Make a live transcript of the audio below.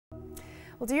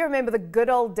Well, do you remember the good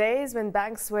old days when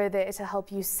banks were there to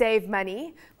help you save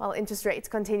money while interest rates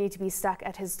continue to be stuck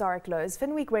at historic lows?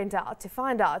 Finweek went out to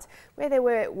find out where there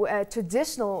were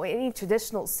any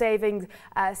traditional saving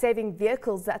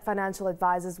vehicles that financial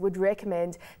advisors would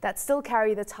recommend that still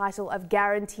carry the title of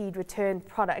guaranteed return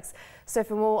products. So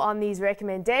for more on these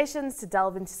recommendations, to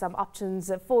delve into some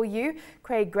options for you,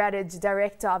 Craig Cradidge,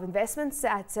 Director of Investments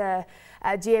at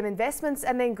GM Investments,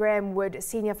 and then Graham Wood,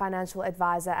 Senior Financial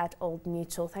Advisor at Old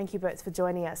Mutual. Thank you both for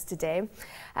joining us today.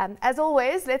 As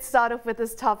always, let's start off with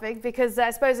this topic because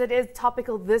I suppose it is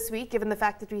topical this week, given the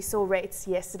fact that we saw rates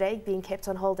yesterday being kept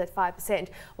on hold at 5%.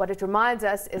 What it reminds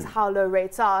us is how low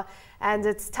rates are, and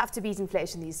it's tough to beat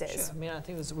inflation these days. Sure. I mean, I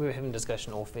think we were having a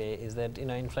discussion off air, is that, you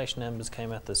know, inflation numbers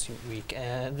came out this week,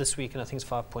 and I think it's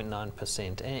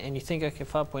 5.9%. And you think, okay,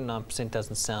 5.9%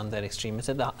 doesn't sound that extreme. It's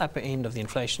at the upper end of the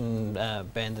inflation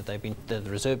band that the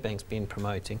Reserve Bank's been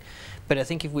promoting. But I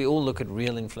think if we all look at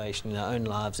real inflation in our own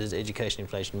lives, as education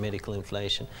inflation, medical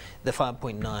inflation, the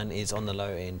 5.9 is on the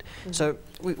low end. Mm-hmm. So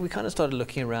we kind of started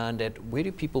looking around at where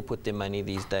do people put their money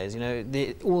these days. You know,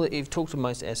 you've talked to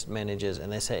most asset managers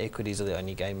and they say equities are the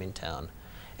only game in town.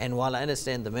 And while I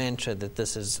understand the mantra that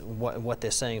this is what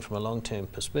they're saying from a long-term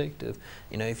perspective,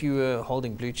 you know, if you were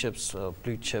holding blue chips or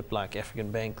blue chip like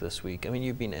African Bank this week, I mean,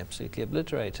 you've been absolutely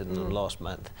obliterated in the last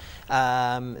month.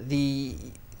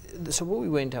 So what we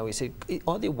went out, we said,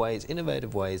 are there ways,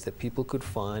 innovative ways that people could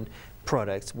find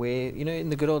products where, you know, in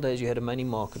the good old days you had a money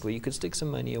market where you could stick some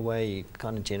money away, you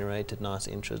kind of generated nice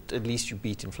interest, at least you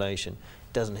beat inflation.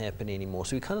 It doesn't happen anymore.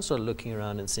 So we kind of started looking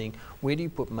around and seeing, where do you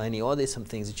put money? Are there some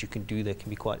things that you can do that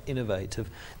can be quite innovative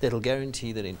that'll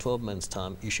guarantee that in 12 months'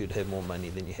 time you should have more money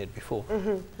than you had before?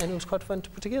 Mm-hmm. And it was quite fun to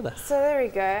put together. So there we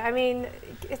go. I mean,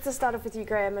 it's to start off with you,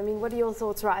 Graham. I mean, what are your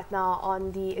thoughts right now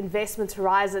on the investment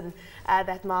horizon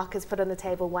that Mark has put on the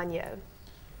table 1 year?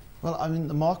 Well, I mean,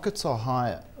 the markets are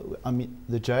high. I mean,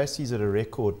 the JSE is at a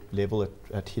record level,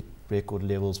 at hit record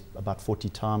levels about 40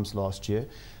 times last year.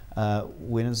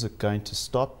 When is it going to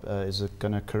stop? Is it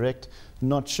going to correct?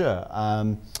 Not sure.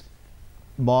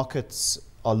 Markets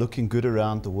are looking good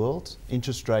around the world.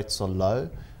 Interest rates are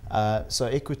low. So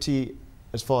equity,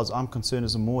 as far as I'm concerned,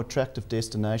 is a more attractive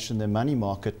destination than money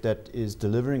market that is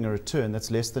delivering a return that's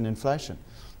less than inflation.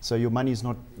 So your money is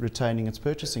not retaining its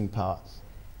purchasing power.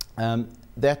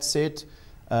 That said,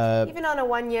 even on a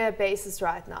 1 year basis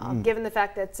right now, given the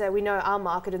fact that we know our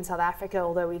market in South Africa,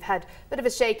 although we've had a bit of a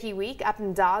shaky week, up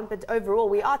and down, but overall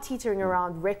we are teetering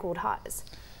around record highs.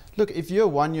 Look, if you're a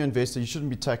 1 year investor, you shouldn't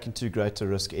be taking too great a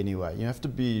risk anyway. You have to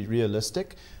be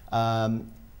realistic.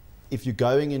 If you're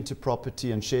going into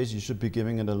property and shares, you should be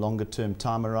giving it a longer term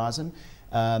time horizon.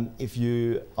 If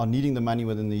you are needing the money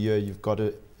within the year, you've got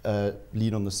to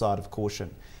lean on the side of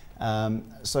caution.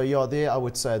 So yeah, there I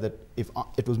would say that if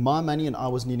it was my money and I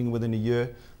was needing within a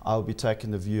year, I would be taking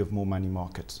the view of more money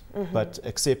markets, but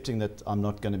accepting that I'm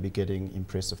not going to be getting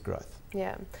impressive growth.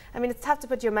 Yeah, I mean, it's tough to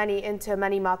put your money into a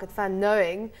money market fund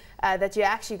knowing that you're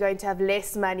actually going to have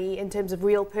less money in terms of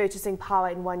real purchasing power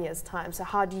in 1 year's time. So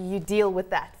how do you deal with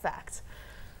that fact?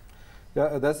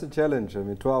 Yeah, that's a challenge. I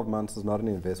mean, 12 months is not an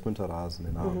investment horizon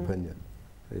in our opinion.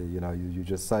 You know, you're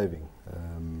just saving.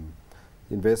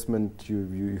 Investment,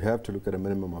 you have to look at a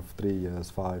minimum of 3 years,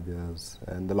 5 years,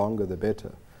 and the longer the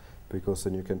better, because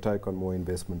then you can take on more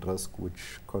investment risk,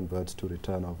 which converts to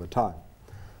return over time.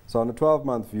 So on a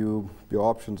 12-month view, your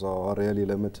options are really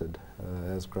limited,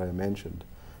 as Graham mentioned.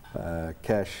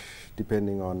 Cash,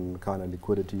 depending on kind of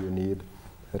liquidity you need,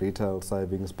 retail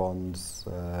savings bonds,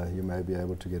 you may be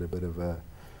able to get a bit of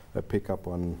a pickup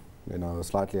on, you know, a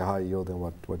slightly higher yield than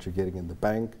what you're getting in the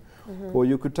bank. Or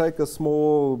you could take a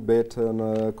small bet on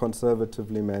a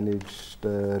conservatively managed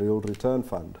real return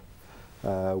fund,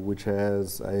 which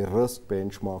has a risk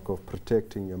benchmark of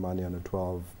protecting your money on a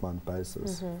 12-month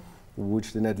basis,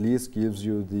 which then at least gives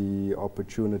you the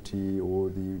opportunity or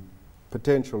the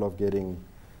potential of getting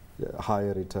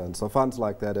higher returns. So funds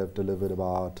like that have delivered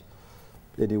about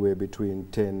anywhere between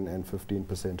 10 and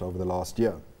 15% over the last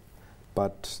year.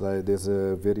 But there's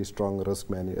a very strong risk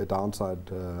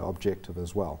downside objective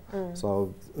as well.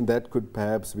 So that could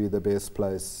perhaps be the best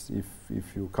place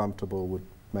if you're comfortable with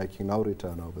making no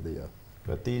return over the year.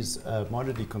 But these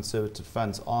moderately conservative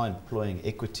funds are employing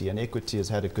equity, and equity has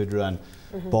had a good run,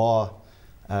 bar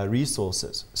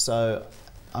resources. So,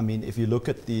 I mean, if you look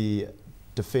at the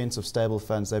defensive stable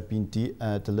funds, they've been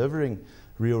delivering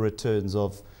real returns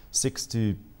of 6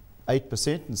 to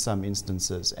 8% in some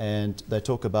instances, and they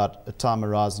talk about a time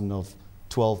horizon of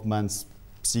 12 months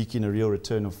seeking a real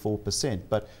return of 4%.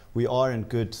 But we are in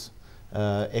good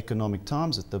economic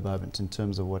times at the moment in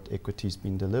terms of what equity's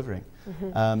been delivering.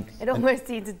 It almost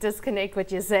seems to disconnect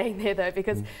what you're saying there, though,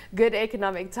 because good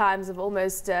economic times have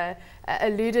almost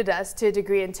eluded us to a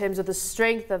degree in terms of the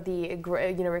strength of the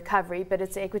recovery, but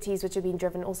it's equities which have been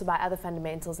driven also by other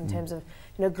fundamentals in terms of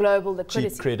global liquidity.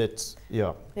 Cheap credits,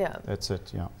 yeah, that's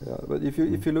it, yeah. But if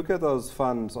you look at those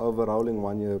funds over rolling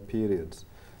one-year periods,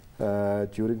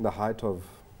 during the height of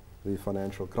the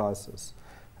financial crisis,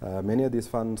 many of these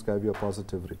funds gave you a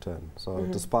positive return. So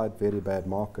despite very bad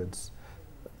markets,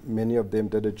 many of them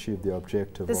did achieve the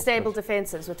objective. The stable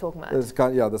defensives we're talking about.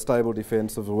 The stable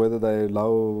defensives, whether they're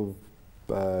low,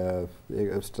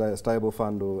 stable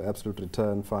fund or absolute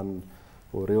return fund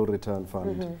or real return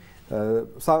fund.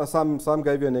 Some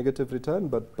gave you a negative return,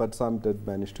 but some did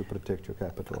manage to protect your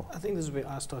capital. I think this is where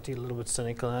I start to get a little bit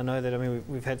cynical. I know that,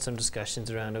 we've had some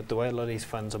discussions around it, the way a lot of these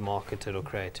funds are marketed or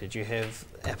created. You have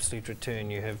absolute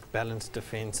return, you have balanced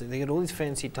defense. They get all these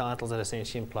fancy titles that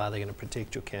essentially imply they're going to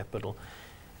protect your capital.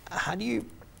 How do you,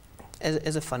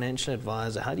 as a financial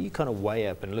advisor, how do you kind of weigh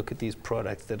up and look at these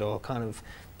products that are kind of,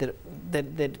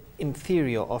 that in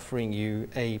theory are offering you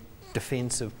a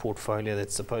defensive portfolio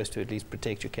that's supposed to at least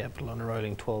protect your capital on a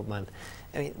rolling 12-month?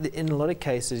 In a lot of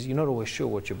cases, you're not always sure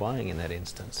what you're buying in that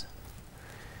instance.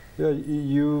 Yeah,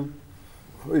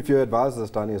 if your advisor has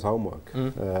done his homework,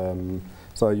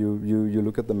 so you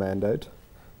look at the mandate,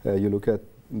 you look at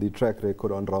the track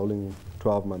record on rolling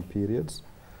 12-month periods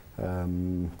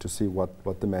to see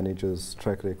what the manager's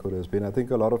track record has been. I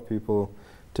think a lot of people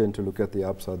tend to look at the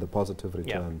upside, the positive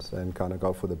returns, and kind of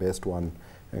go for the best one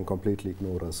and completely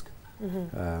ignore risk.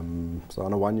 So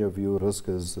on a one-year view, risk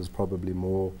is probably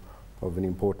more of an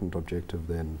important objective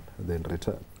than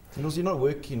return. And also, you're not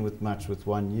working with much with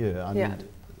 1 year. I mean,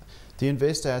 the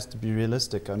investor has to be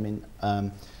realistic. I mean,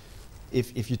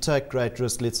 if you take great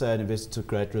risk, let's say an investor took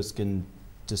great risk in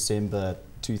December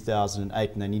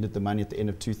 2008 and they needed the money at the end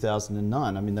of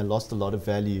 2009, I mean, they lost a lot of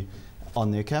value on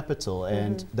their capital,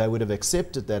 and they would have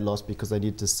accepted that loss because they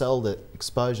needed to sell the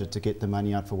exposure to get the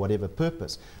money out for whatever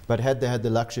purpose. But had they had the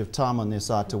luxury of time on their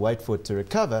side to wait for it to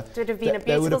recover, it would have been a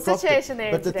beautiful situation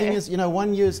there. But the thing is,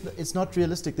 1 year it's not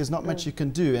realistic. There's not much you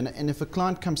can do. And if a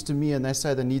client comes to me and they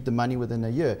say they need the money within a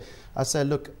year, I say,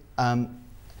 look,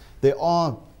 there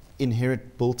are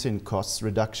inherent built-in costs,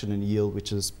 reduction in yield,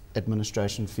 which is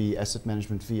administration fee, asset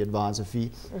management fee, advisor fee.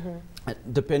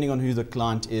 Depending on who the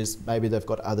client is, maybe they've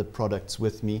got other products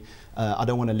with me. I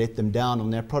don't want to let them down on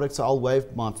their products, so I'll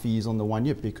waive my fees on the 1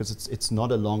 year because it's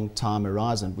not a long time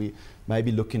horizon. We may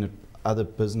be looking at other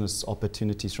business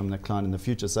opportunities from the client in the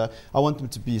future. So I want them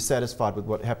to be satisfied with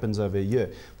what happens over a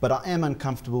year. But I am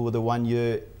uncomfortable with a 1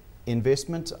 year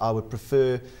investment. I would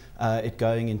prefer it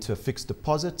going into a fixed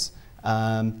deposit.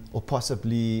 Or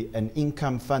possibly an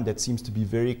income fund that seems to be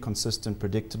very consistent,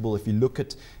 predictable. If you look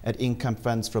at income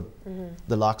funds from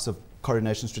the likes of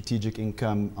Coronation Strategic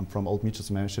Income, I'm from Old Mutual,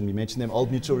 so maybe I shouldn't be mentioning them, Old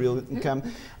Mutual Real Income,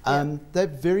 they're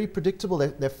very predictable.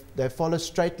 They follow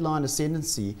straight line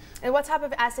ascendancy. And what type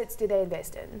of assets do they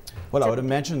invest in? Well, I would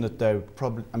imagine that they're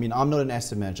probably, I'm not an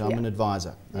asset manager, I'm an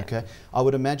advisor, okay? I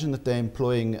would imagine that they're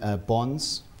employing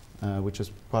bonds, which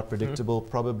is quite predictable,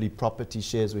 probably property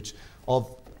shares, which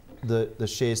the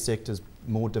share sector is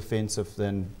more defensive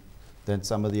than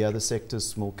some of the other sectors,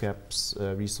 small caps,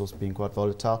 resource being quite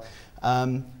volatile.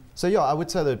 So yeah, I would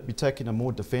say they'd be taking a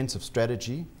more defensive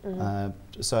strategy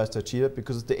so as to achieve it,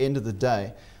 because at the end of the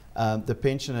day, the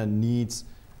pensioner needs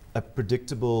a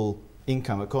predictable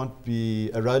income. It can't be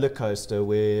a roller coaster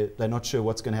where they're not sure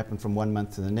what's going to happen from 1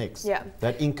 month to the next.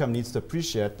 That income needs to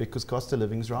appreciate because cost of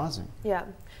living is rising.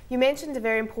 You mentioned a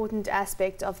very important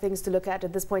aspect of things to look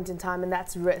at this point in time, and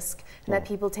that's risk, and that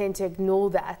people tend to ignore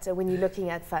that when you're looking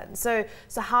at funds. So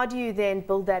how do you then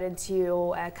build that into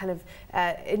your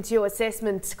into your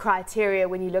assessment criteria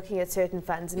when you're looking at certain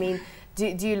funds? I mean,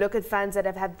 do you look at funds that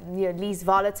have had least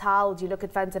volatile? Do you look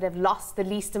at funds that have lost the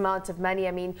least amount of money?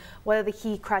 I mean, what are the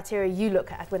key criteria you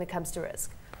look at when it comes to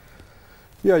risk?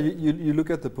 Yeah, you look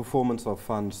at the performance of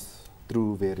funds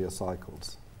through various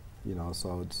cycles.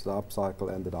 So it's the up cycle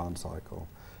and the down cycle.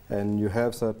 And you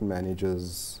have certain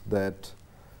managers that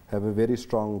have a very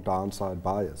strong downside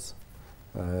bias.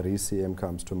 RCM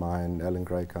comes to mind, Alan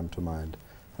Gray come to mind.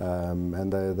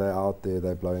 And they're out there,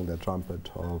 they're blowing their trumpet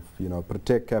of,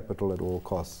 protect capital at all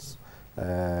costs.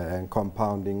 And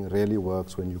compounding really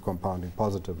works when you're compounding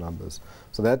positive numbers.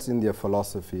 So that's in their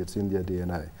philosophy, it's in their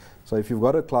DNA. So if you've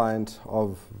got a client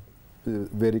of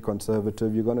very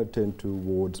conservative, you're going to tend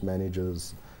towards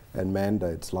managers and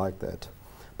mandates like that.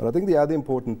 But I think the other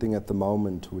important thing at the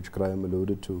moment, which Graham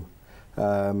alluded to,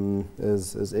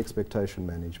 is expectation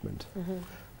management.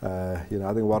 You know,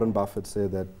 I think Warren Buffett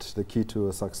said that the key to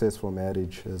a successful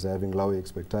marriage is having low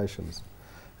expectations.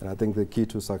 And I think the key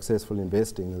to successful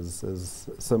investing is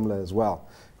similar as well.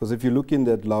 Because if you look in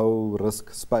that low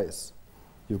risk space,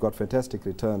 you've got fantastic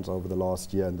returns over the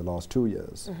last year and the last 2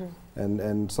 years.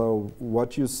 And so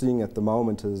what you're seeing at the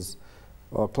moment is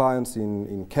our clients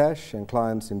in cash and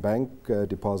clients in bank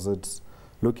deposits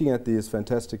looking at these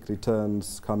fantastic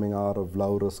returns coming out of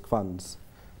low risk funds,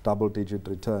 double-digit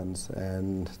returns,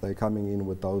 and they're coming in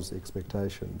with those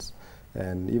expectations.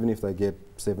 And even if they get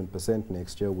 7%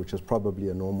 next year, which is probably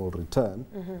a normal return,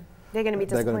 they're going to be disappointed.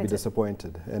 They're going to be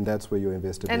disappointed, and that's where your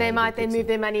investor. And they might then move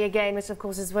their money again, which of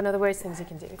course is one of the worst things you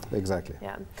can do. Exactly.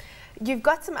 Yeah. You've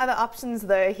got some other options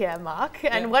though here, Mark,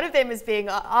 and one of them is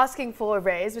asking for a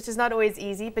raise, which is not always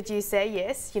easy, but you say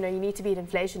yes, you know, you need to beat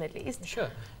inflation at least. Sure.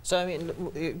 So I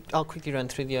mean, I'll quickly run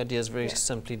through the ideas very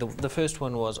simply. The first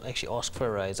one was actually ask for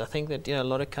a raise. I think that, you know, a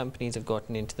lot of companies have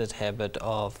gotten into this habit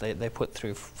of they put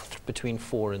through between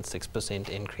 4 and 6%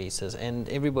 increases, and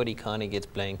everybody kind of gets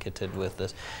blanketed with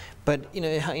this. But, you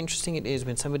know, how interesting it is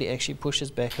when somebody actually pushes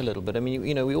back a little bit. I mean,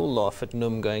 you know, we all laugh at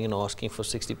NUM going and asking for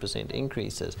 60%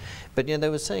 increases. But, you know, they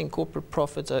were saying corporate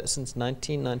profits since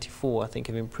 1994, I think,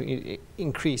 have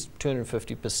increased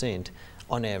 250%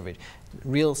 on average.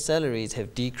 Real salaries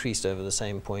have decreased over the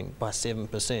same point by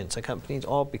 7%. So companies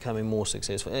are becoming more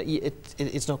successful.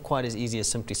 It's not quite as easy as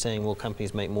simply saying, well,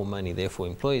 companies make more money, therefore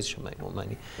employees should make more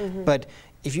money. But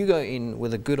if you go in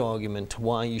with a good argument to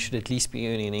why you should at least be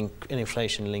earning an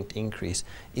inflation-linked increase,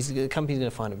 the company's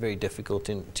going to find it very difficult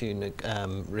to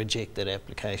reject that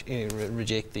application,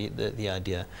 reject the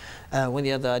idea. One of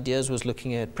the other ideas was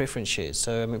looking at preference shares.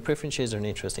 So, I mean, preference shares are an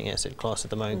interesting asset class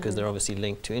at the moment because they're obviously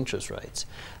linked to interest rates.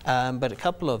 But a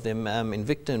couple of them,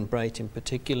 Invicta and Brait in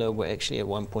particular, were actually at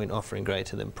one point offering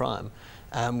greater than prime,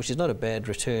 which is not a bad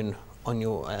return on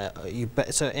your,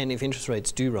 and if interest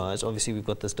rates do rise, obviously we've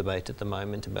got this debate at the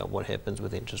moment about what happens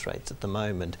with interest rates at the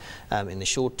moment in the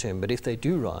short term, but if they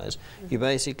do rise, you're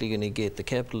basically going to get the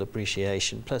capital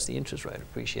appreciation plus the interest rate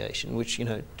appreciation, which, you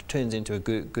know, turns into a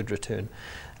good return.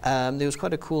 There was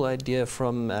quite a cool idea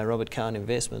from Robert Cowan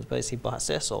Investments, basically buy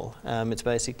Sasol. It's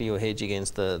basically your hedge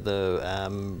against the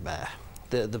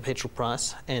petrol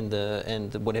price and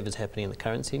whatever's happening in the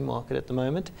currency market at the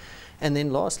moment. And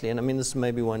then lastly, and I mean this may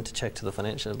be one to check to the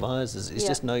financial advisors, is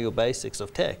just know your basics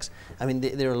of tax. I mean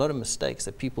there are a lot of mistakes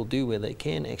that people do where they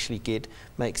can actually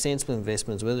make sensible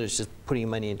investments, whether it's just putting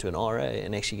money into an RA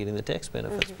and actually getting the tax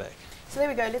benefits back. So there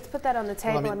we go, let's put that on the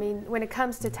table. Well, I mean, when it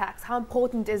comes to tax, how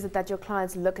important is it that your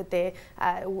clients look at their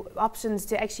options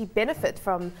to actually benefit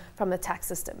from the tax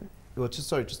system? Well,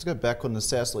 just to go back on the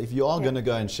Sasol, if you are going to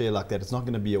go and share like that, it's not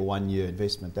going to be a 1-year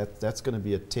investment. That's going to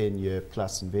be a 10-year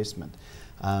plus investment.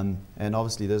 And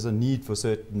obviously there's a need for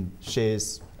certain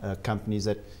shares, companies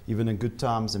that even in good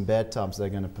times and bad times they're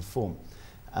going to perform.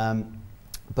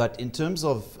 But in terms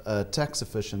of tax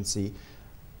efficiency,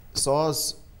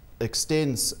 SARS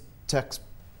extends tax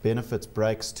benefits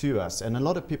breaks to us, and a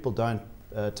lot of people don't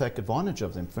take advantage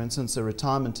of them. For instance, a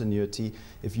retirement annuity,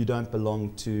 if you don't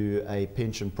belong to a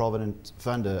pension provident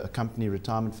fund, a company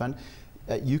retirement fund,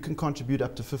 you can contribute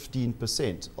up to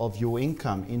 15% of your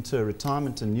income into a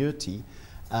retirement annuity,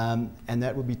 and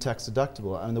that would be tax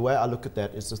deductible. And the way I look at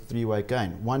that is a 3-way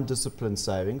gain. One, disciplined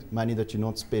savings, money that you're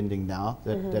not spending now,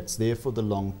 that's there for the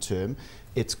long term.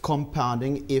 It's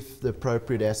compounding if the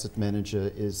appropriate asset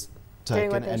manager is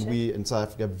taken, and we in South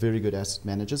Africa have very good asset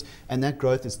managers, and that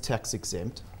growth is tax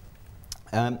exempt.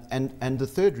 And the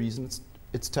third reason,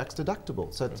 it's tax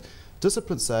deductible. So it's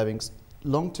disciplined savings,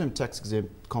 long-term tax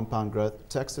exempt, compound growth,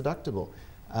 tax deductible.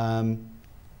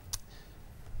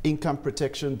 Income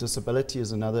protection, disability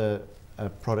is another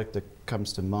product that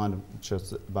comes to mind. I'm not sure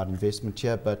it's about investment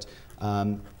here, but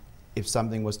if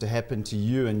something was to happen to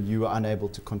you and you were unable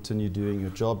to continue doing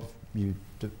your job, you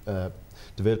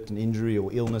developed an injury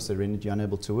or illness that rendered you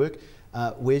unable to work,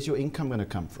 where's your income going to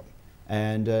come from?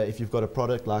 And if you've got a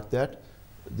product like that,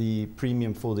 the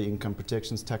premium for the income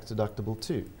protection is tax deductible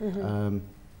too.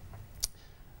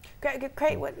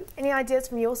 Great. Any ideas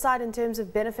from your side in terms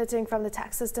of benefiting from the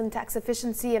tax system, tax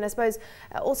efficiency, and I suppose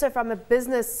also from a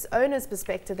business owner's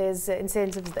perspective, there's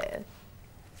incentives there?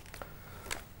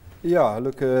 Yeah,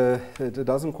 look, it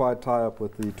doesn't quite tie up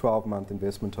with the 12-month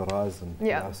investment horizon.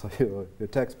 Yeah. So your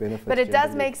tax benefits. But it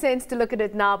does make sense to look at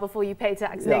it now before you pay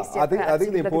tax next year. I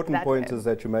think the important point is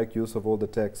that you make use of all the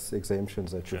tax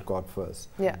exemptions that you've got first.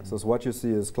 Yeah. So what you see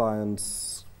is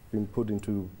clients being put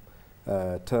into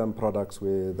term products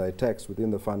where they tax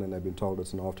within the fund and they've been told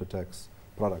it's an after-tax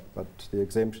product, but the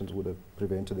exemptions would have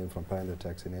prevented them from paying the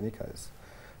tax in any case.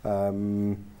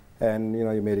 And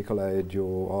your medical aid,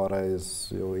 your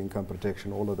RAs, your income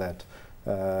protection, all of that.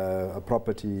 A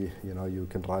property, you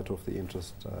can write off the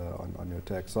interest on your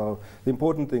tax. So the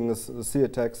important thing is see a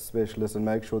tax specialist and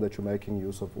make sure that you're making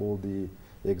use of all the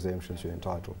exemptions you're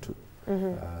entitled to.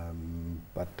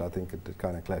 But I think it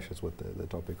kind of clashes with the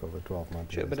topic of a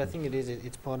 12-month. Sure, but I think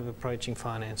it's part of approaching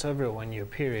finance over a 1-year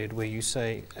period where you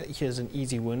say, here's an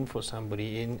easy win for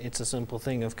somebody. It's a simple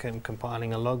thing of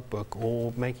compiling a logbook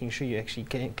or making sure you actually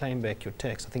claim back your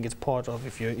tax. I think it's part of,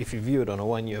 if you view it on a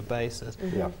 1-year basis.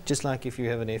 Just like if you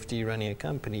have an FD running a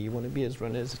company, you want to be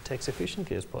run as tax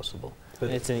efficiently as possible. But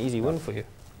it's an easy win for you.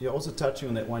 You're also touching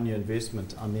on that 1-year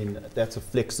investment. I mean, that's a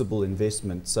flexible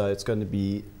investment, so it's going to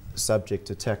be subject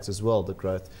to tax as well, the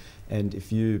growth. And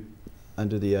if you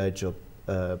under the age of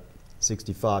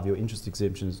 65, your interest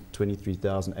exemption is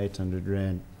 23,800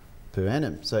 Rand per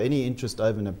annum. So any interest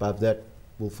over and above that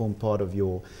will form part of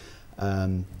your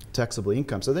taxable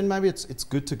income. So then maybe it's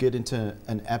good to get into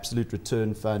an absolute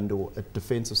return fund or a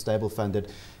defensive stable fund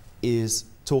that is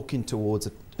talking towards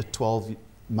a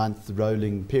 12-month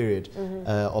rolling period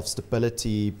of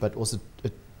stability, but also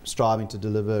striving to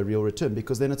deliver a real return,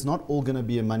 because then it's not all going to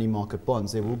be a money market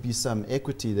bonds. There will be some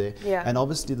equity there, and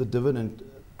obviously the dividend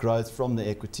growth from the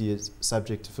equity is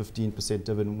subject to 15%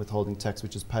 dividend withholding tax,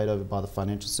 which is paid over by the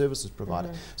financial services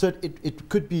provider. So it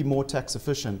could be more tax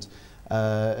efficient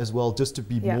as well, just to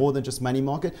be more than just money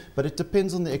market, but it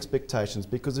depends on the expectations,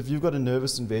 because if you've got a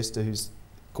nervous investor who's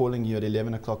calling you at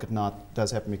 11 o'clock at night, does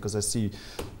happen because I see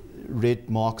red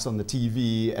marks on the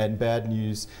TV and bad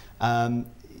news,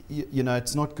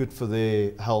 it's not good for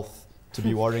their health to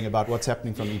be worrying about what's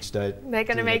happening from each day. They're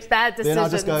going to make bad decisions. Then I'll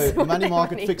just go money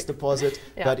market, fixed deposit.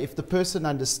 But if the person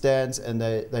understands and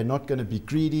they're not going to be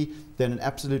greedy, then an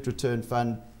absolute return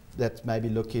fund that's maybe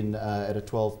looking at a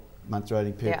 12-month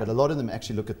rolling period. But a lot of them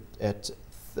actually look at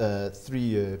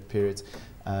 3-year periods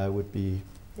would be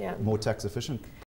more tax efficient.